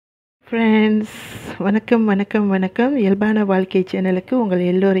Friends, வணக்கம் வணக்கம் வணக்கம். இயல்பான வாழ்க்கை சேனலுக்கு உங்கள்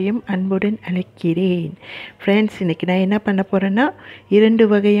எல்லோரையும் அன்புடன் அழைக்கிறேன். ஃப்ரெண்ட்ஸ், இன்றைக்கி நான் என்ன பண்ண போகிறேன்னா, 2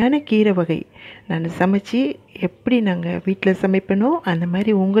 வகையான கீரை வகை நான் சமைச்சு எப்படி நாங்கள் வீட்டில் சமைப்பனோ அந்த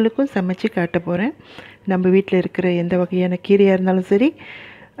மாதிரி உங்களுக்கும் சமைச்சு காட்ட போகிறேன். நம்ம வீட்டில் இருக்கிற எந்த வகையான கீரையாக இருந்தாலும் சரி,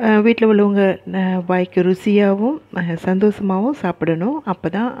 வீட்டில் உள்ளவங்க வாய்க்கு ருசியாகவும் சந்தோஷமாகவும் சாப்பிடணும். அப்போ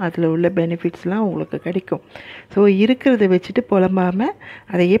தான் அதில் உள்ள பெனிஃபிட்ஸ்லாம் உங்களுக்கு கிடைக்கும். ஸோ இருக்கிறத வச்சுட்டு புலம்பாமல்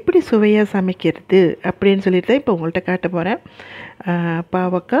அதை எப்படி சுவையாக சமைக்கிறது அப்படின்னு சொல்லிட்டு தான் இப்போ உங்கள்கிட்ட காட்ட போகிறேன்.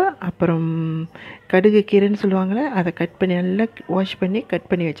 பாவக்காய், அப்புறம் கடுகு கீரைன்னு சொல்லுவாங்களே, அதை கட் பண்ணி நல்லா வாஷ் பண்ணி கட்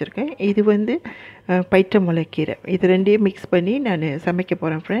பண்ணி வச்சுருக்கேன். இது வந்து பைட்டமுளை கீரை. இது ரெண்டையும் மிக்ஸ் பண்ணி நான் சமைக்க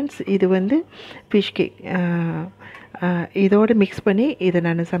போகிறேன் ஃப்ரெண்ட்ஸ். இது வந்து ஃபிஷ் கேக், இதோடு மிக்ஸ் பண்ணி இதை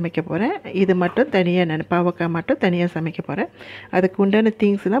நான் சமைக்க போகிறேன். இது மட்டும் தனியாக, நான் பாவக்காய் மட்டும் தனியாக சமைக்க போகிறேன். அதுக்கு உண்டான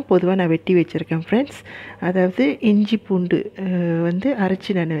திங்ஸ்லாம் பொதுவாக நான் வெட்டி வச்சுருக்கேன் ஃப்ரெண்ட்ஸ். அதாவது இஞ்சி பூண்டு வந்து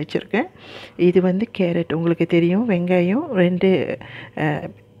அரைச்சி நான் வச்சுருக்கேன். இது வந்து கேரட், உங்களுக்கு தெரியும், வெங்காயம் 2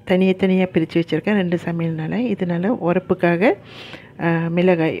 தனியாக பிரித்து வச்சுருக்கேன் 2 சமையல்னால. இதனால் உரப்புக்காக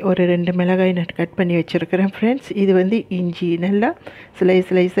மிளகாய், ஒரு 2 மிளகாய் நான் கட் பண்ணி வச்சுருக்கிறேன் ஃப்ரெண்ட்ஸ். இது வந்து இஞ்சி நல்லா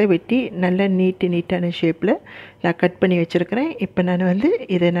ஸ்லைஸாக வெட்டி நல்லா நீட்டான ஷேப்பில் நான் கட் பண்ணி வச்சுருக்கிறேன். இப்போ நான் வந்து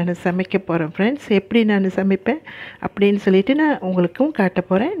இதை நான் சமைக்க போகிறேன் ஃப்ரெண்ட்ஸ். எப்படி நான் சமைப்பேன் அப்படின்னு சொல்லிவிட்டு நான் உங்களுக்கும் காட்ட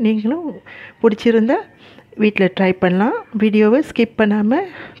போகிறேன். நீங்களும் பிடிச்சிருந்தா வீட்டில் ட்ரை பண்ணலாம். வீடியோவை ஸ்கிப் பண்ணாமல்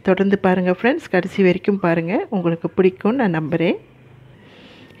தொடர்ந்து பாருங்கள் ஃப்ரெண்ட்ஸ். கடைசி வரைக்கும் பாருங்கள், உங்களுக்கு பிடிக்கும்னு நான் நம்புகிறேன்.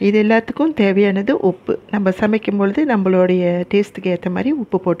 இது எல்லாத்துக்கும் தேவையானது உப்பு. நம்ம சமைக்கும் பொழுது நம்மளுடைய டேஸ்ட்டுக்கு ஏற்ற மாதிரி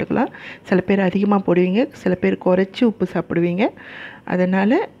உப்பு போட்டுக்கலாம். சில பேர் அதிகமாக போடுவீங்க, சில பேர் குறைச்சி உப்பு சாப்பிடுவீங்க.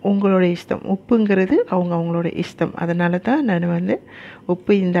 அதனால் உங்களோட இஷ்டம். உப்புங்கிறது அவங்களோட இஷ்டம். அதனால தான் நான் வந்து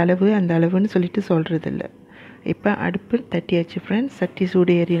உப்பு இந்த அளவு அந்த அளவுன்னு சொல்லிட்டு சொல்கிறதில்ல. இப்போ அடுப்பு தட்டியாச்சு ஃப்ரெண்ட்ஸ். சட்டி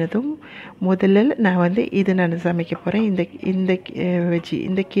சூடு ஏறினதும் முதல்ல நான் வந்து இது நான் சமைக்க போகிறேன்.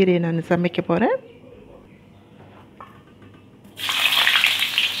 இந்த கீரையை நான் சமைக்க போகிறேன்.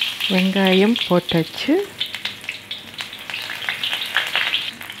 வெங்காயம் போட்டாச்சு.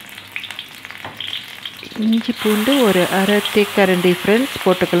 இஞ்சி பூண்டு ஒரு அரை தேக்கரண்டி ஃப்ரெண்ட்ஸ்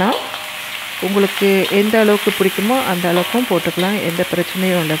போட்டுக்கலாம். உங்களுக்கு எந்த அளவுக்கு பிடிக்குமோ அந்த அளவுக்கும் போட்டுக்கலாம், எந்த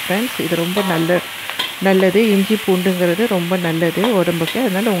பிரச்சனையும் இல்லை ஃப்ரெண்ட்ஸ். இது ரொம்ப நல்லது. இஞ்சி பூண்டுங்கிறது ரொம்ப நல்லது உடம்புக்கு.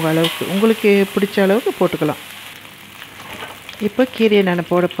 அதனால் உங்களுக்கு பிடிச்ச அளவுக்கு போட்டுக்கலாம். இப்போ கீரையை நான்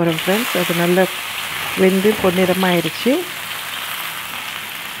போட போகிறேன் ஃப்ரெண்ட்ஸ். அது நல்லா வெந்து பொன்னிறமாகிடுச்சு.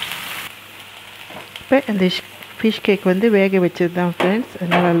 இப்போ இந்த ஃபிஷ் கேக் வந்து வேக வச்சது தான் ஃப்ரெண்ட்ஸ்.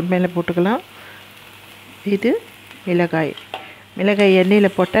 அதனால் மேலே போட்டுக்கலாம். இது மிளகாய்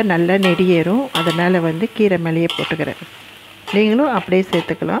எண்ணெயில் போட்டால் நல்லா நெடியேறும். அதனால் வந்து கீரை மேலேயே போட்டுக்கிறேன். நீங்களும் அப்படியே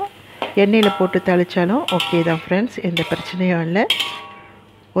சேர்த்துக்கலாம். எண்ணெயில் போட்டு தாளித்தாலும் ஓகே தான் ஃப்ரெண்ட்ஸ், எந்த பிரச்சனையும் இல்லை.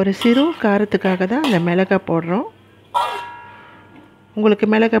 ஒரு சிறு காரத்துக்காக தான் அந்த மிளகாய் போடுறோம். உங்களுக்கு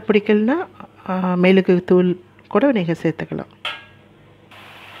மிளகாய் பிடிக்கலனா மெழுகு தூள் கூட நீங்கள் சேர்த்துக்கலாம்.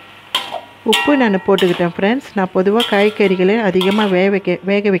 உப்பு நான் போட்டுக்கிட்டேன் ஃப்ரெண்ட்ஸ். நான் பொதுவாக காய்கறிகளை அதிகமாக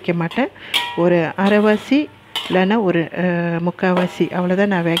வேக வைக்க மாட்டேன். ஒரு அரைவாசி இல்லைன்னா ஒரு முக்கால்வாசி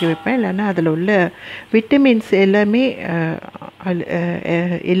அவ்வளோதான் நான் வேக வைப்பேன். இல்லைன்னா அதில் உள்ள விட்டமின்ஸ் எல்லாமே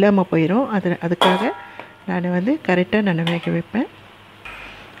இல்லாமல் போயிடும். அதுக்காக நான் வந்து கரெக்டாக நான் வேக வைப்பேன்.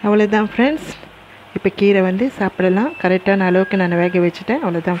 அவ்வளோதான் ஃப்ரெண்ட்ஸ். இப்போ கீரை வந்து சாப்பிடலாம். கரெக்டான அளவுக்கு நான் வேக வச்சுட்டேன்.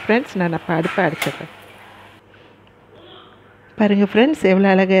 அவ்வளோதான் ஃப்ரெண்ட்ஸ். நான் அப்போ அடுப்பை அடைச்சிடுறேன். பாருங்கள் ஃப்ரெண்ட்ஸ், எவ்வளோ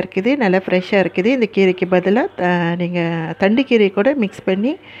அழகாக இருக்குது, நல்லா ஃப்ரெஷ்ஷாக இருக்குது. இந்த கீரைக்கு பதிலாக நீங்கள் தண்டு கீரையை கூட மிக்ஸ்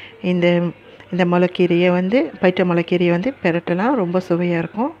பண்ணி இந்த முளைக்கீரையை வந்து பைட்ட முளைக்கீரையை வந்து பிரட்டலாம். ரொம்ப சுவையாக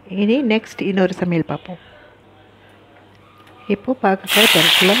இருக்கும். இனி நெக்ஸ்ட் இன்னொரு சமையல் பார்ப்போம். இப்போது பாகக்காய்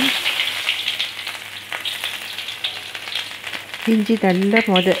பிரட்டலாம். இஞ்சி நல்லா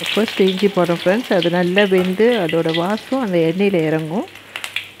ஃபர்ஸ்ட் இஞ்சி போடுறோம் ஃப்ரெண்ட்ஸ். அது நல்லா வெந்து அதோடய வாசம் அந்த எண்ணெயில் இறங்கும்.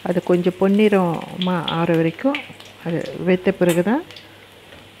 அது கொஞ்சம் பொன்னிறமாக ஆற வரைக்கும் அது வெத்த பிறகு தான்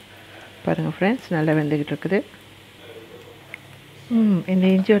பாருங்கள் ஃப்ரெண்ட்ஸ், நல்லா வெந்துக்கிட்டு இருக்குது. இந்த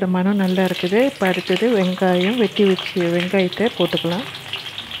இஞ்சியோட மனம் நல்லா இருக்குது. இப்போ அடுத்தது வெங்காயம், வெட்டி வச்சு வெங்காயத்தை போட்டுக்கலாம்.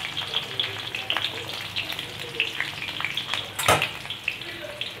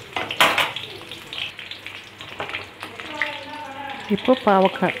 இப்போ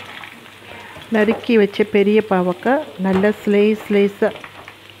பாவக்காய் நறுக்கி வச்ச பெரிய பாவக்காய் நல்லா ஸ்லைஸாக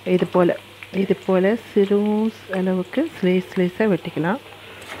இது போல் சிறு அளவுக்கு ஸ்லைஸாக வெட்டிக்கலாம்.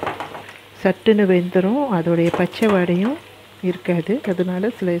 சட்டுன்னு வெந்துடும், அதோடைய பச்சை வாடையும் இருக்காது. அதனால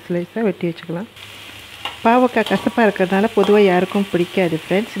ஸ்லைஸாக வெட்டி வச்சுக்கலாம். பாவக்காய் கசப்பாக இருக்கிறதுனால பொதுவாக யாருக்கும் பிடிக்காது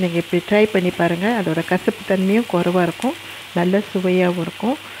ஃப்ரெண்ட்ஸ். நீங்கள் இப்படி ட்ரை பண்ணி பாருங்கள். அதோடய கசப்பு தன்மையும் குறைவாக இருக்கும், நல்ல சுவையாகவும்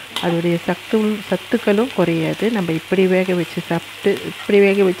இருக்கும். அதோடைய சத்துக்களும் குறையாது. நம்ம இப்படி வேக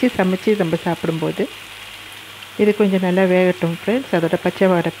வச்சு சமைச்சு நம்ம சாப்பிடும்போது இது கொஞ்சம் நல்லா வேகட்டும் ஃப்ரெண்ட்ஸ். அதோட பச்சை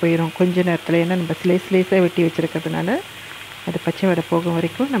வாடை போயிடும் கொஞ்ச நேரத்தில். ஏன்னா நம்ம ஸ்லைஸாக வெட்டி வச்சுருக்கிறதுனால அது பச்சை வாடை போகும்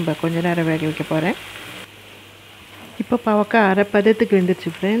வரைக்கும் நம்ம கொஞ்ச நேரம் வேக வைக்க போகிறேன். இப்போ பாவக்காய் அரை பதத்துக்கு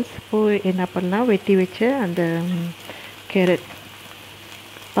வெந்துருச்சு ஃப்ரெண்ட்ஸ். இப்போது என்ன பண்ணலாம், வெட்டி வச்ச அந்த கேரட்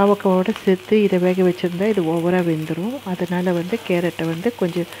பாவக்காவோடு சேர்த்து இதை வேக வச்சுருந்தா இது ஓவராக வெந்துடும். அதனால் கேரட்டை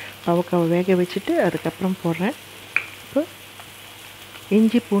கொஞ்சம் பாவக்காவை வேக வச்சுட்டு அதுக்கப்புறம் போடுறேன். இப்போ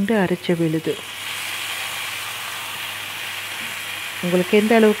இஞ்சி பூண்டு அரைச்ச விழுது உங்களுக்கு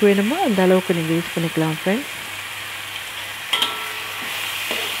எந்த அளவுக்கு வேணுமோ அந்த அளவுக்கு நீங்கள் யூஸ் பண்ணிக்கலாம் ஃப்ரெண்ட்ஸ்.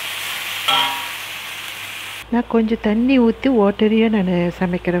 நான் கொஞ்சம் தண்ணி ஊற்றி வாட்டரியாக நான்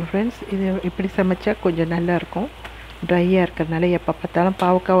சமைக்கிறேன் ஃப்ரெண்ட்ஸ். இது இப்படி சமைச்சா கொஞ்சம் நல்லாயிருக்கும். ட்ரையாக இருக்கிறதுனால எப்போ பார்த்தாலும்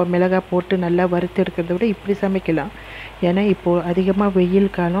பாவக்காவை மிளகாய் போட்டு நல்லா வறுத்து எடுக்கிறத விட இப்படி சமைக்கலாம். ஏன்னா இப்போது அதிகமாக வெயில்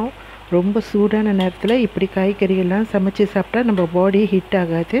காலம், ரொம்ப சூடான நேரத்தில் இப்படி காய்கறிகள்லாம் சமைச்சு சாப்பிட்டா நம்ம பாடி ஹீட்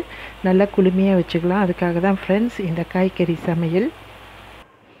ஆகாது, நல்லா குளுமையாக வச்சுக்கலாம். அதுக்காக தான் ஃப்ரெண்ட்ஸ் இந்த காய்கறி சமையல்.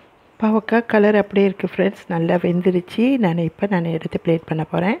 பாவக்காய் கலர் அப்படியே இருக்குது ஃப்ரெண்ட்ஸ், நல்லா வெந்துருச்சு. நான் எடுத்து பிளேட் பண்ண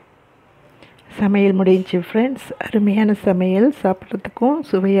போகிறேன். சமையல் முடிஞ்சு ஃப்ரெண்ட்ஸ். அருமையான சமையல், சாப்பிட்றதுக்கும்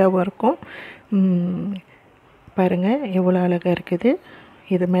சுவையாகவும் இருக்கும். பாருங்கள் எவ்வளோ அழகாக இருக்குது.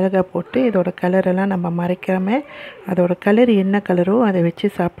 இது மிளகாய் போட்டு இதோட கலரெல்லாம் நம்ம மறைக்காமல் அதோட கலர் என்ன கலரோ அதை வச்சு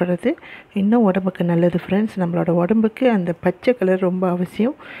சாப்பிட்றது இன்னும் உடம்புக்கு நல்லது ஃப்ரெண்ட்ஸ். நம்மளோட உடம்புக்கு அந்த பச்சை கலர் ரொம்ப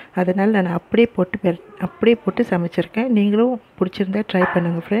அவசியம். அதனால் நான் அப்படியே போட்டு சமைச்சிருக்கேன். நீங்களும் பிடிச்சிருந்தா ட்ரை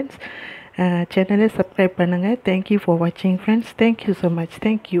பண்ணுங்கள் ஃப்ரெண்ட்ஸ். சேனலை சப்ஸ்கிரைப் பண்ணுங்கள். தேங்க்யூ ஃபார் வாட்சிங் friends. Thank you so much.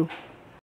 Thank you.